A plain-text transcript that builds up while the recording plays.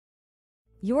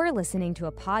You're listening to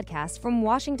a podcast from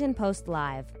Washington Post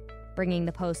Live, bringing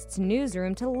the Post's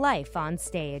newsroom to life on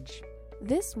stage.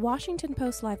 This Washington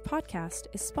Post Live podcast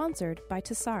is sponsored by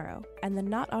Tesaro and the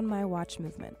Not On My Watch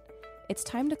movement. It's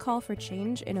time to call for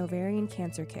change in ovarian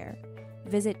cancer care.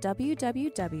 Visit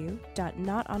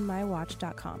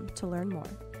www.notonmywatch.com to learn more.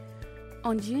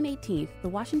 On June 18th, the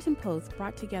Washington Post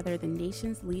brought together the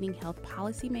nation's leading health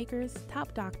policymakers,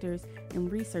 top doctors,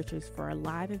 and researchers for a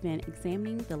live event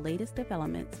examining the latest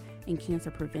developments in cancer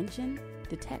prevention,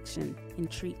 detection, and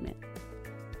treatment.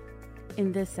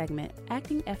 In this segment,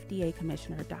 Acting FDA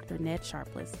Commissioner Dr. Ned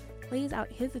Sharpless lays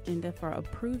out his agenda for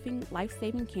approving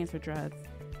life-saving cancer drugs,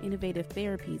 innovative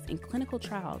therapies, and clinical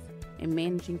trials, and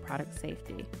managing product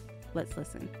safety. Let's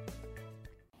listen.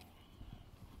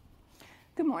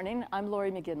 Good morning, I'm Lori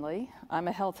McGinley. I'm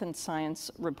a health and science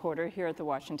reporter here at the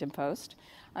Washington Post.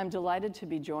 I'm delighted to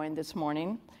be joined this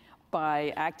morning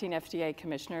by Acting FDA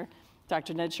Commissioner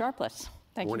Dr. Ned Sharpless.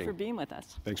 Thank you for being with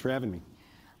us. Thanks for having me.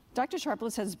 Dr.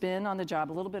 Sharpless has been on the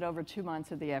job a little bit over 2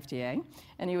 months at the FDA,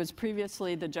 and he was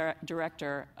previously the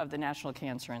director of the National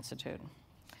Cancer Institute.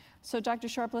 So Dr.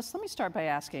 Sharpless, let me start by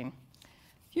asking,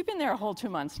 you've been there a whole 2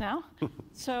 months now,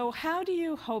 so how do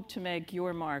you hope to make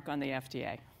your mark on the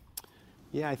FDA?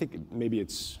 Yeah, I think maybe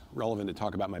it's relevant to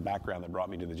talk about my background that brought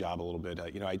me to the job a little bit.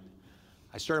 I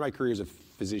started my career as a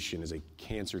physician, as a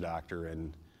cancer doctor,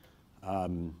 and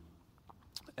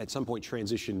at some point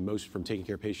transitioned most from taking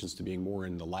care of patients to being more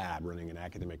in the lab, running an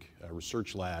academic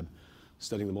research lab,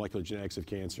 studying the molecular genetics of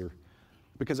cancer.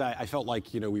 Because I felt like,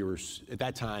 we were, at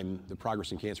that time, the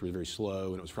progress in cancer was very slow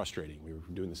and it was frustrating. We were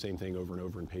doing the same thing over and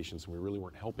over in patients and we really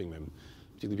weren't helping them,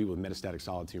 particularly people with metastatic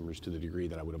solid tumors, to the degree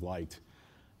that I would have liked.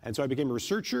 And so I became a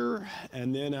researcher,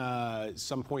 and then at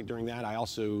some point during that, I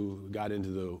also got into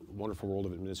the wonderful world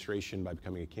of administration by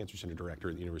becoming a cancer center director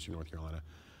at the University of North Carolina.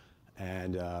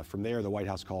 And from there, the White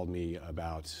House called me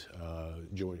about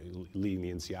leading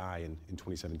the NCI in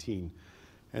 2017.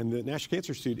 And the National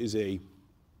Cancer Institute is a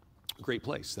great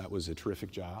place. That was a terrific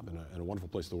job and a wonderful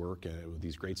place to work with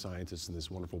these great scientists and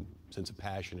this wonderful sense of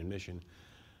passion and mission.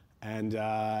 And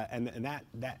then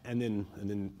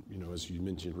as you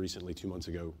mentioned recently, 2 months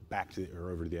ago,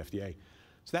 over to the FDA.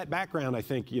 So that background, I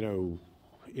think,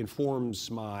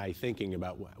 informs my thinking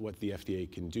about what the FDA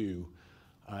can do.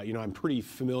 I'm pretty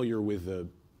familiar with the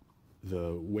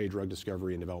way drug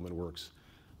discovery and development works,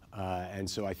 and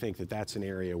so I think that that's an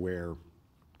area where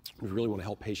we really want to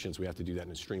help patients. We have to do that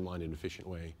in a streamlined and efficient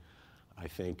way. I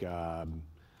think.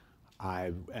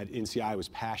 At NCI, I was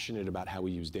passionate about how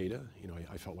we use data.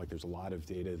 I felt like there's a lot of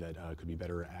data that could be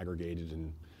better aggregated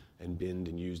and binned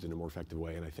and used in a more effective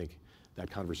way, and I think that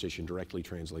conversation directly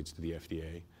translates to the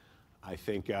FDA. I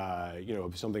think,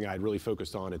 something I'd really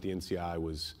focused on at the NCI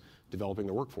was developing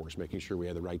the workforce, making sure we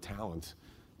had the right talent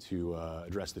to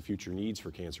address the future needs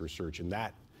for cancer research, and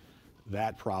that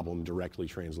problem directly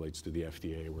translates to the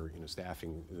FDA, where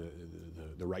staffing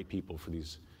the right people for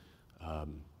these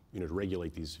to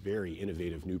regulate these very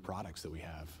innovative new products that we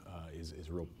have is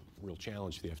a real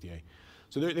challenge to the FDA.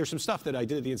 So there's some stuff that I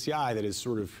did at the NCI that is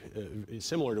sort of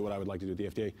similar to what I would like to do at the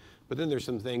FDA, but then there's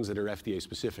some things that are FDA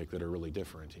specific that are really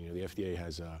different. The FDA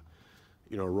has a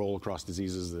role across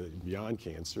diseases beyond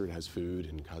cancer. It has food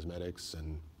and cosmetics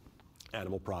and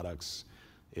animal products.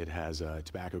 It has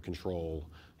tobacco control.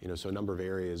 So a number of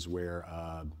areas where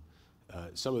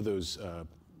some of those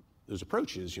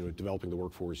approaches, developing the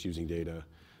workforce, using data,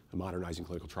 modernizing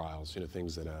clinical trials,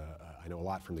 things that I know a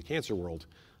lot from the cancer world,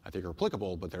 I think are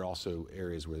applicable, but there are also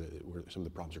areas where some of the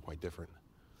problems are quite different.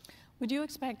 Would you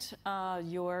expect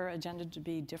your agenda to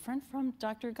be different from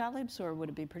Dr. Gottlieb's, or would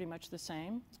it be pretty much the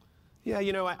same? Yeah,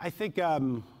 I think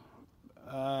I'm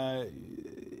a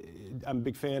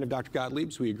big fan of Dr.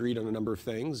 Gottlieb's. We agreed on a number of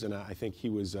things, and I think he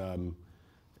was,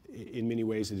 in many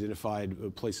ways,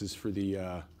 identified places for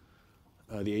the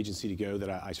agency to go that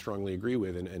I strongly agree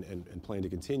with and plan to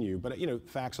continue. But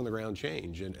facts on the ground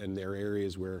change, and there are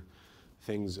areas where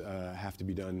things have to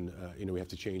be done. We have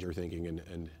to change our thinking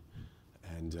and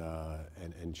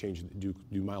change, do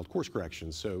mild course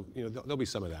corrections. So there'll be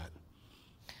some of that.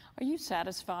 Are you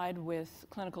satisfied with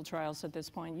clinical trials at this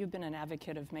point? You've been an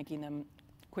advocate of making them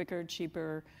quicker,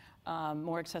 cheaper,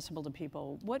 more accessible to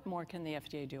people. What more can the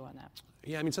FDA do on that?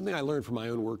 Yeah, something I learned from my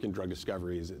own work in drug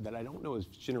discovery is that I don't know is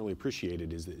generally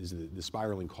appreciated is the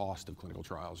spiraling cost of clinical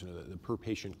trials, the per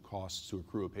patient costs to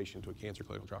accrue a patient to a cancer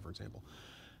clinical trial, for example.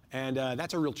 And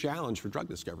that's a real challenge for drug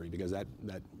discovery because that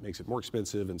makes it more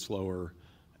expensive and slower,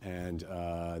 and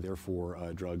therefore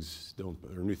drugs or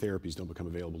new therapies don't become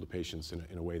available to patients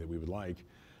in a way that we would like.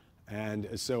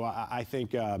 And so I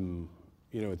think, at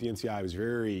the NCI, I was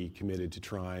very committed to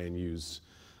try and use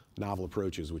novel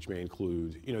approaches, which may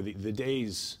include, the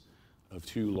days of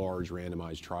 2 large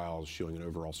randomized trials showing an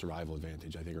overall survival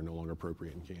advantage, I think are no longer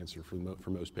appropriate in cancer for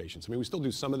most patients. I mean, we still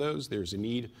do some of those. There's a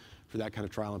need for that kind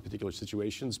of trial in particular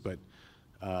situations, but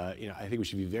I think we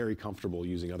should be very comfortable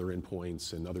using other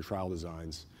endpoints and other trial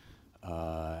designs,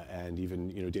 and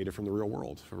even data from the real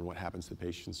world, from what happens to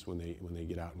patients when they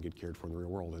get out and get cared for in the real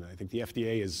world. And I think the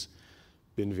FDA has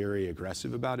been very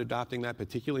aggressive about adopting that,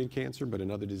 particularly in cancer, but in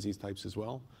other disease types as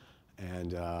well.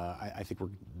 And I think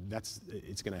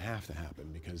it's going to have to happen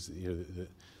because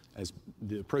as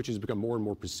the approaches become more and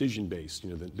more precision-based,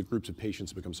 the groups of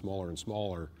patients become smaller and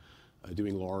smaller.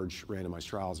 Doing large randomized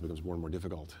trials becomes more and more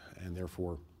difficult, and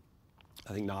therefore,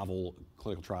 I think novel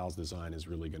clinical trials design is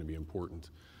really going to be important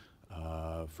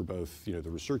for both the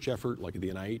research effort, like at the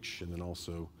NIH, and then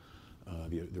also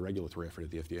the regulatory effort at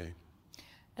the FDA.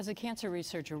 As a cancer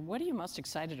researcher, what are you most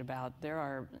excited about? There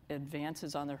are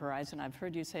advances on the horizon. I've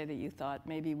heard you say that you thought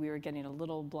maybe we were getting a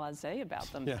little blasé about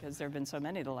them because there have been so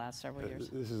many the last several years.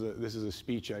 This is a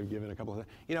speech I've given a couple of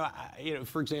times.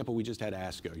 For example, we just had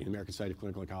ASCO, American Society of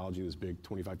Clinical Oncology, this big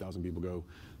 25,000 people go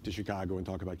to Chicago and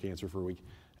talk about cancer for a week.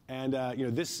 And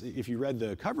this, if you read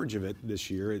the coverage of it this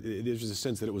year, there's a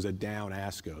sense that it was a down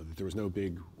ASCO, that there was no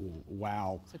big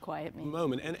wow it's a quiet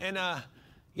moment. And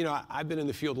I've been in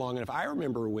the field long enough. I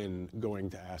remember when going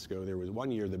to ASCO, there was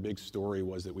one year the big story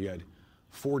was that we had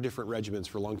 4 different regimens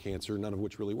for lung cancer, none of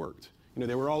which really worked.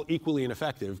 They were all equally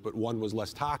ineffective, but one was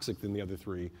less toxic than the other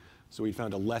 3. So we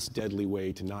found a less deadly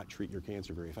way to not treat your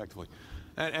cancer very effectively.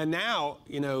 And now,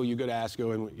 you go to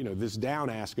ASCO, and this down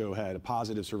ASCO had a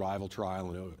positive survival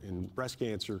trial in breast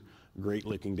cancer, great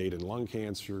looking data in lung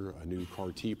cancer, a new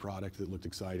CAR T product that looked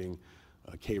exciting,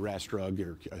 a KRAS drug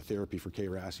or a therapy for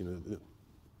KRAS,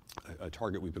 a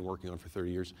target we've been working on for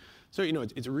 30 years. So,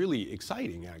 it's really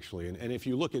exciting, actually. And if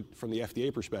you look at from the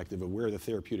FDA perspective of where the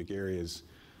therapeutic areas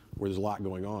where there's a lot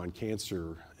going on,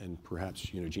 cancer and perhaps,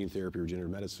 gene therapy or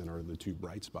regenerative medicine are the 2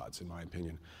 bright spots, in my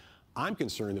opinion. I'm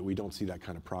concerned that we don't see that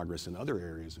kind of progress in other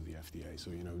areas of the FDA.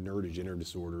 So, neurodegenerative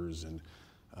disorders and,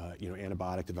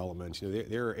 antibiotic development.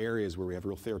 There are areas where we have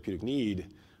real therapeutic need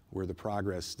where the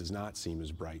progress does not seem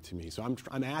as bright to me. So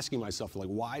I'm asking myself,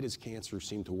 why does cancer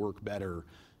seem to work better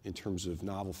in terms of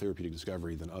novel therapeutic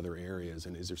discovery than other areas?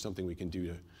 And is there something we can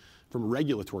do from a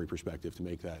regulatory perspective to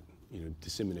make that,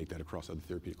 disseminate that across other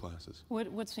therapeutic classes?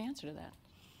 What's the answer to that?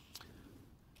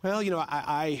 Well,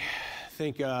 I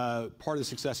think part of the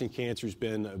success in cancer has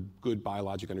been a good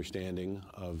biologic understanding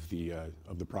of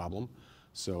the problem.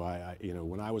 So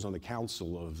when I was on the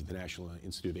council of the National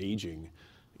Institute of Aging,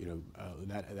 the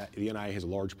NIA has a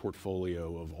large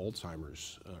portfolio of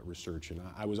Alzheimer's research, and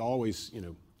I was always,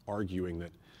 arguing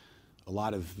that a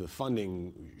lot of the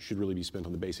funding should really be spent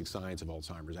on the basic science of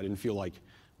Alzheimer's. I didn't feel like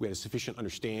we had a sufficient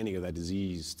understanding of that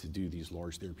disease to do these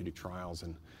large therapeutic trials,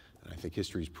 and I think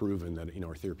history's proven that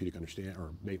our therapeutic understanding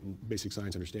or basic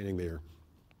science understanding there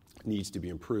needs to be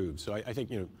improved. So I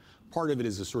think part of it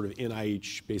is a sort of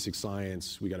NIH basic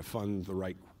science. We got to fund the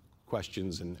right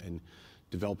questions and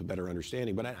develop a better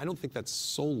understanding. But I don't think that's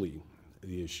solely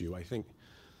the issue. I think,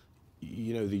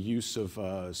 the use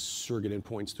of surrogate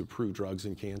endpoints to approve drugs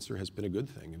in cancer has been a good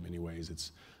thing in many ways.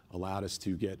 It's allowed us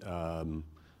to get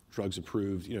drugs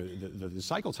approved. The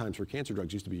cycle times for cancer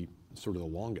drugs used to be sort of the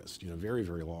longest, very,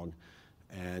 very long.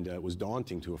 And it was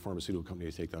daunting to a pharmaceutical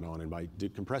company to take that on. And by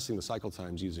compressing the cycle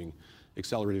times using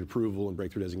accelerated approval and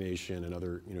breakthrough designation and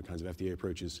other kinds of FDA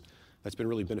approaches, that's been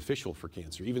really beneficial for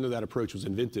cancer. Even though that approach was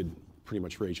invented pretty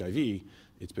much for HIV,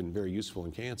 it's been very useful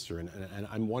in cancer. And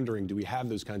I'm wondering, do we have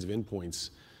those kinds of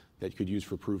endpoints that you could use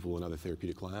for approval in other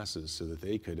therapeutic classes so that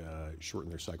they could shorten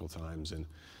their cycle times and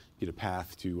get a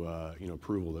path to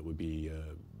approval that would be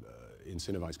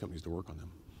incentivize companies to work on them?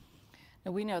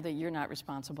 Now, we know that you're not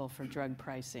responsible for drug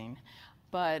pricing,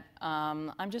 but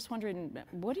I'm just wondering,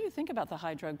 what do you think about the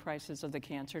high drug prices of the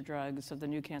cancer drugs, of the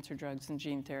new cancer drugs and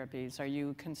gene therapies? Are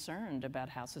you concerned about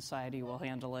how society will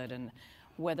handle it and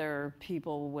whether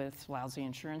people with lousy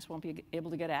insurance won't be able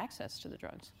to get access to the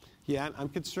drugs? Yeah, I'm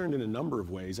concerned in a number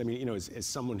of ways. I mean, as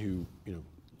someone who,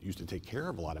 used to take care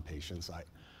of a lot of patients,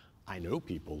 I know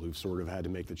people who've sort of had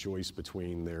to make the choice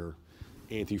between their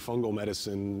antifungal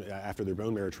medicine after their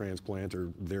bone marrow transplant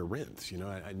or their rent.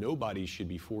 Nobody should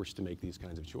be forced to make these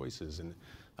kinds of choices. And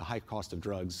the high cost of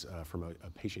drugs from a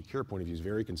patient care point of view is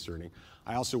very concerning.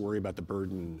 I also worry about the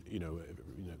burden,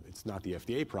 it's not the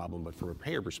FDA problem, but from a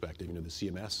payer perspective, the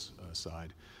CMS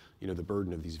side, the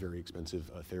burden of these very expensive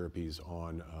therapies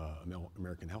on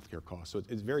American healthcare costs. So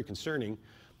it's very concerning.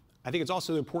 I think it's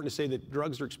also important to say that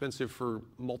drugs are expensive for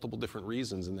multiple different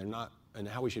reasons, and they're not, and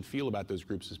how we should feel about those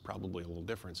groups is probably a little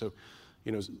different. So,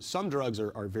 Some drugs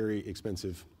are very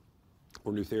expensive,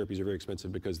 or new therapies are very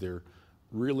expensive because they're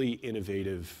really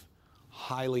innovative,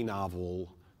 highly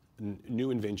novel,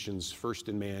 new inventions, first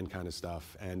in man kind of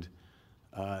stuff. And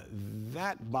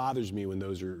that bothers me when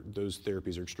those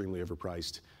therapies are extremely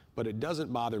overpriced. But it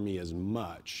doesn't bother me as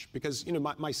much because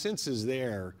my sense is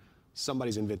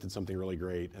somebody's invented something really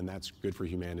great, and that's good for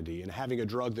humanity. And having a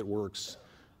drug that works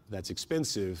that's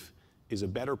expensive is a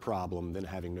better problem than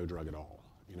having no drug at all.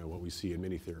 What we see in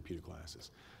many therapeutic classes.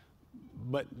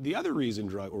 But the other reason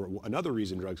another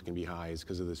reason drugs can be high is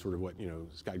because of the sort of what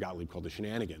Scott Gottlieb called the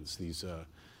shenanigans. These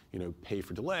pay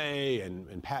for delay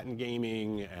and patent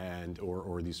gaming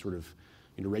or these sort of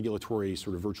regulatory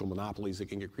sort of virtual monopolies that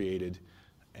can get created.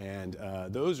 And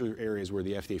those are areas where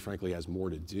the FDA frankly has more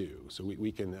to do. So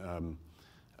we can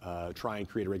try and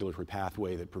create a regulatory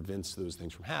pathway that prevents those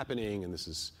things from happening. And this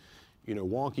is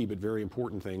wonky but very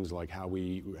important things like how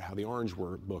the Orange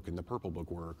Book and the Purple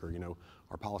Book work, or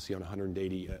our policy on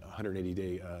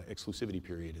 180-day exclusivity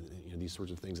period, and these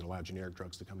sorts of things that allow generic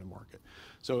drugs to come to market.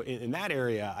 So in that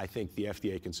area, I think the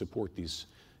FDA can support these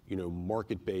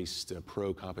market-based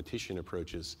pro-competition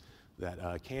approaches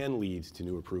that can lead to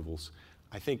new approvals.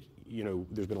 I think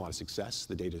there's been a lot of success.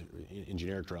 The data in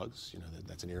generic drugs,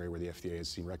 that's an area where the FDA has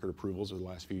seen record approvals over the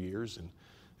last few years, and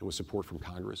with support from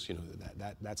Congress,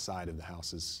 that side of the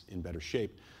house is in better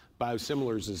shape.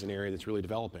 Biosimilars is an area that's really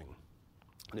developing,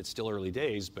 and it's still early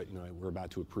days, but we're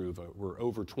about to approve. We're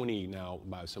over 20 now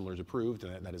biosimilars approved,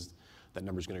 and that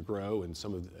number is going to grow. And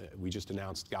we just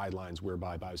announced guidelines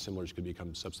whereby biosimilars could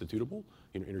become substitutable,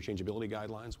 interchangeability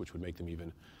guidelines, which would make them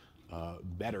even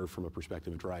better from a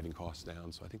perspective of driving costs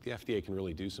down. So I think the FDA can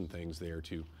really do some things there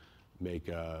to make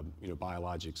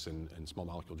biologics and small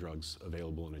molecule drugs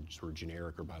available in a sort of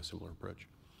generic or biosimilar approach.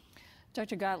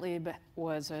 Dr. Gottlieb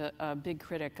was a big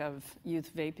critic of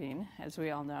youth vaping, as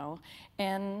we all know.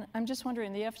 And I'm just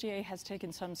wondering, the FDA has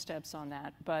taken some steps on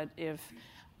that, but if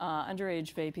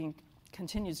underage vaping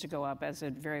continues to go up, as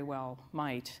it very well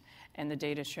might, and the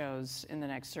data shows in the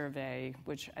next survey,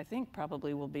 which I think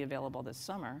probably will be available this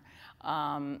summer,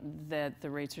 that the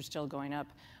rates are still going up,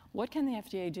 what can the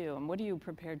FDA do, and what are you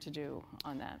prepared to do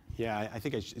on that? Yeah, I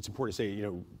think it's important to say,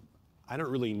 I don't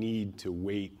really need to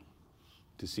wait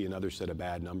to see another set of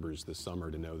bad numbers this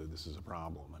summer to know that this is a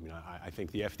problem. I mean, I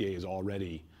think the FDA is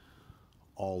already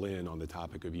all in on the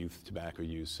topic of youth tobacco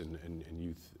use and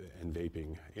youth and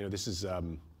vaping. This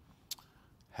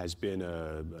has been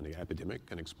an epidemic,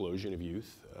 an explosion of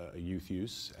youth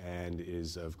use, and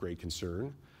is of great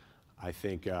concern. I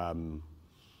think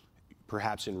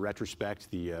perhaps in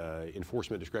retrospect, the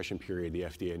enforcement discretion period the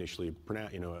FDA initially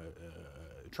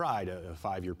tried, a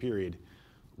 5-year period,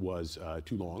 was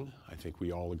too long. I think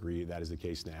we all agree that is the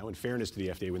case now. In fairness to the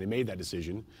FDA, when they made that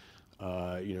decision,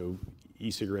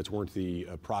 e-cigarettes weren't the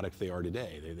product they are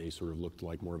today. They sort of looked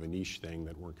like more of a niche thing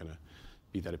that weren't going to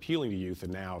be that appealing to youth.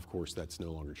 And now, of course, that's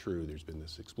no longer true. There's been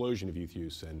this explosion of youth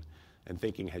use, and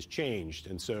thinking has changed.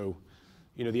 And so,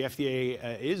 the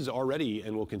FDA is already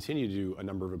and will continue to do a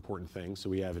number of important things. So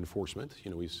we have enforcement.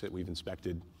 We've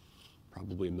inspected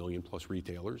probably 1 million plus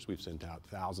retailers. We've sent out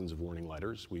thousands of warning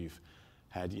letters. We've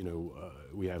had,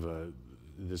 we have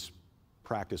this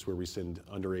practice where we send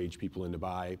underage people in to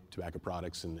buy tobacco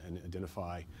products and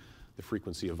identify the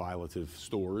frequency of violative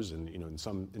stores. And in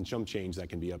some chains that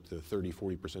can be up to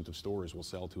 30-40% of stores will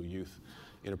sell to a youth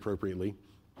inappropriately.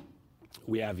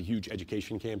 We have a huge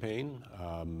education campaign.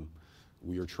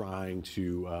 We are trying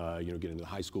to get into the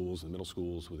high schools and middle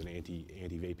schools with an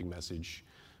anti-vaping message.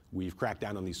 We've cracked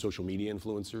down on these social media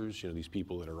influencers, these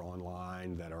people that are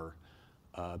online that are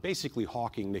basically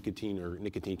hawking nicotine or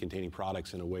nicotine-containing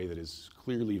products in a way that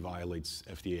clearly violates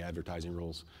FDA advertising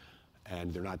rules,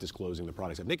 and they're not disclosing the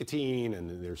products have nicotine,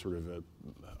 and they're sort of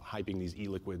hyping these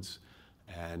e-liquids,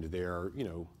 and they're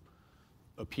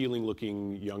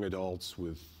appealing-looking young adults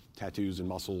with tattoos and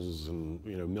muscles and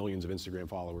millions of Instagram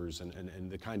followers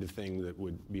and the kind of thing that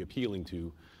would be appealing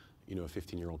to a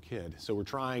 15-year-old kid. So we're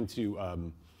trying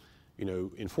to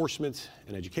enforcement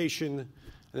and education. And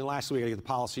then lastly, we got to get the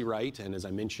policy right. And as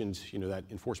I mentioned, that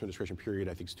enforcement discretion period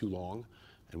I think is too long,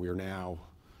 and we are now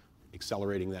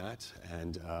accelerating that.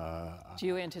 And do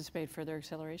you anticipate further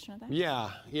acceleration of that? Yeah,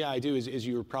 I do. As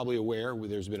you're probably aware,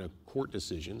 there's been a court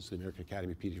decision. So the American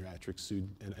Academy of Pediatrics sued,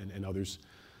 and others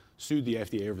sued the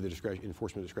FDA over the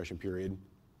enforcement discretion period.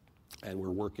 And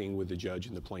we're working with the judge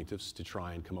and the plaintiffs to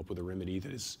try and come up with a remedy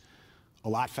that is a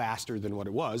lot faster than what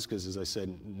it was, because as I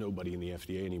said, nobody in the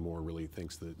FDA anymore really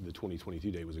thinks that the 2022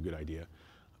 date was a good idea.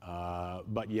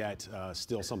 But yet,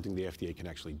 still something the FDA can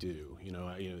actually do.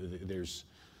 There's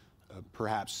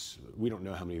perhaps we don't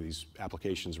know how many of these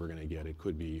applications we're going to get. It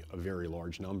could be a very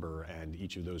large number, and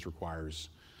each of those requires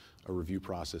a review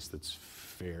process that's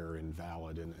fair and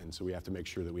valid, and so we have to make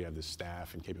sure that we have the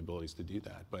staff and capabilities to do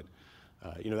that. But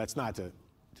that's not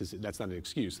that's not an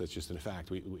excuse. That's just a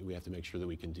fact. We have to make sure that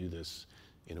we can do this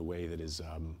in a way that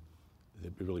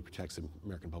that really protects the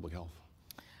American public health.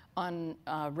 On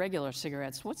regular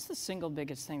cigarettes, what's the single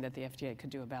biggest thing that the FDA could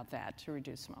do about that to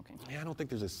reduce smoking? Yeah, I don't think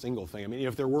there's a single thing. I mean,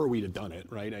 if there were, we'd have done it,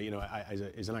 right?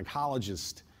 As an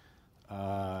oncologist,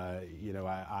 I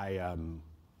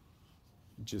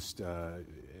just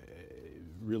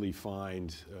really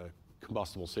find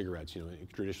combustible cigarettes,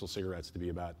 traditional cigarettes, to be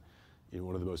about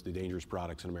one of the most dangerous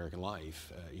products in American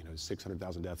life.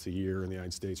 600,000 deaths a year in the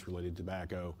United States related to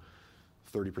tobacco.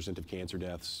 30% of cancer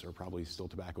deaths are probably still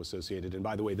tobacco associated. And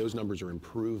by the way, those numbers are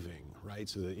improving, right?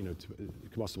 So that,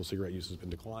 combustible cigarette use has been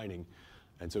declining.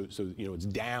 And so it's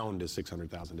down to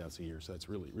 600,000 deaths a year. So that's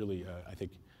really, I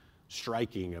think,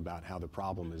 striking about how the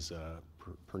problem is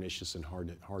pernicious and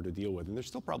hard to deal with. And there's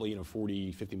still probably,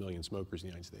 40, 50 million smokers in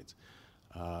the United States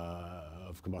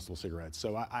of combustible cigarettes.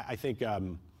 So I think,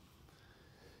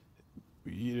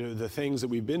 the things that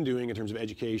we've been doing in terms of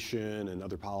education and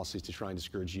other policies to try and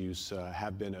discourage use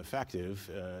have been effective.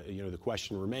 The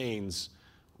question remains,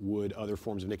 would other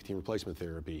forms of nicotine replacement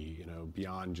therapy,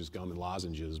 beyond just gum and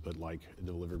lozenges, but like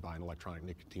delivered by an electronic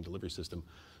nicotine delivery system,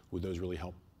 would those really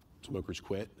help smokers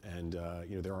quit? And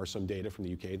there are some data from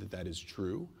the UK that is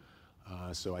true.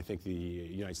 So I think the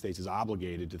United States is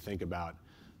obligated to think about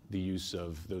the use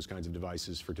of those kinds of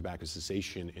devices for tobacco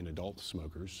cessation in adult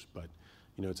smokers. But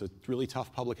it's a really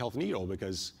tough public health needle,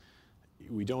 because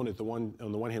we don't,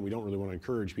 on the one hand, we don't really want to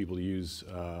encourage people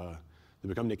to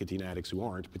become nicotine addicts who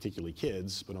aren't, particularly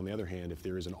kids. But on the other hand, if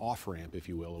there is an off-ramp, if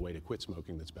you will, a way to quit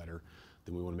smoking that's better,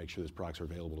 then we want to make sure those products are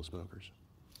available to smokers.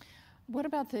 What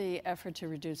about the effort to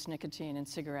reduce nicotine in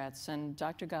cigarettes? And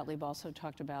Dr. Gottlieb also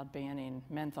talked about banning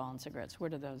menthol in cigarettes. Where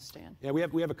do those stand? Yeah, we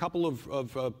have a couple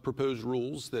of proposed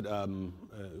rules that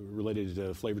related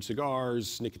to flavored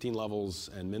cigars, nicotine levels,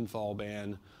 and menthol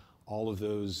ban. All of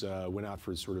those went out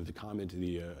for sort of the comment to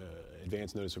the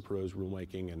advance notice of proposed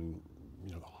rulemaking, and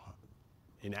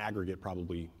in aggregate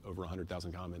probably over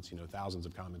 100,000 comments. Thousands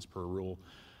of comments per rule.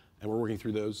 And we're working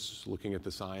through those, looking at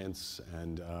the science,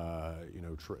 and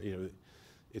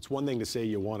it's one thing to say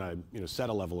you want to set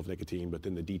a level of nicotine, but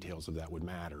then the details of that would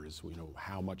matter. Is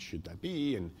how much should that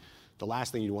be? And the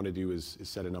last thing you'd want to do is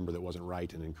set a number that wasn't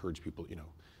right and encourage people.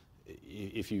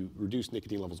 If you reduce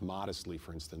nicotine levels modestly,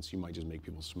 for instance, you might just make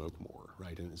people smoke more,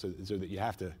 right? And so that you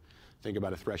have to think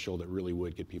about a threshold that really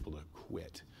would get people to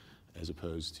quit, as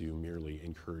opposed to merely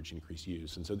encourage increased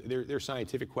use. And so there are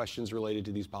scientific questions related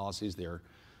to these policies. There are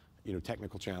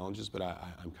technical challenges, but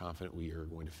I'm confident we are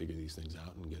going to figure these things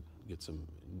out and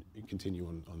continue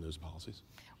on those policies.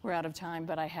 We're out of time,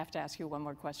 but I have to ask you one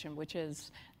more question, which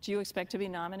is, do you expect to be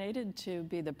nominated to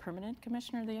be the permanent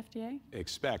commissioner of the FDA?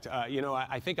 Expect.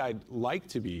 I think I'd like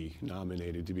to be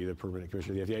nominated to be the permanent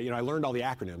commissioner of the FDA. I learned all the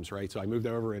acronyms, right? So I moved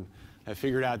over and have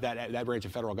figured out that branch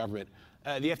of federal government.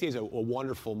 The FDA is a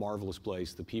wonderful, marvelous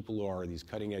place. The people are these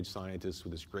cutting-edge scientists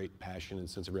with this great passion and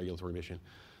sense of regulatory mission.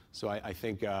 So I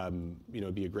think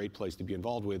it'd be a great place to be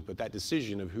involved with, but that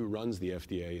decision of who runs the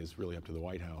FDA is really up to the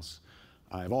White House.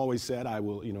 I've always said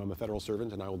I'm a federal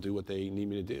servant, and I will do what they need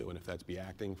me to do. And if that's be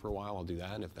acting for a while, I'll do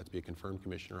that. And if that's be a confirmed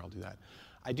commissioner, I'll do that.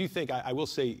 I do think, I will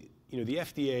say, the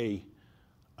FDA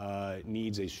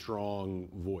needs a strong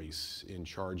voice in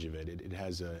charge of it. It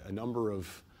has there are a number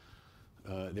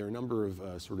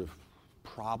of sort of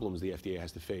problems the FDA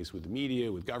has to face with the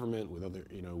media, with government, with other,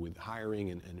 with hiring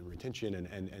and retention,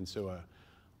 and so a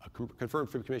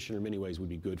confirmed commissioner in many ways would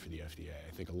be good for the FDA.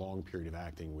 I think a long period of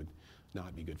acting would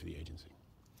not be good for the agency.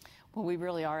 Well, we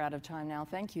really are out of time now.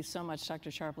 Thank you so much,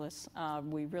 Dr. Sharpless.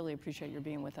 We really appreciate your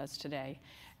being with us today.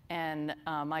 And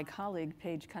my colleague,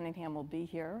 Paige Cunningham, will be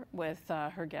here with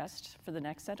her guest for the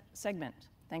next segment.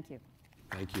 Thank you.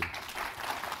 Thank you.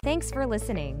 Thanks for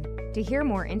listening. To hear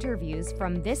more interviews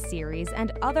from this series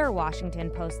and other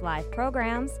Washington Post Live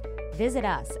programs, visit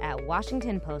us at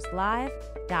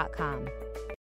WashingtonPostLive.com.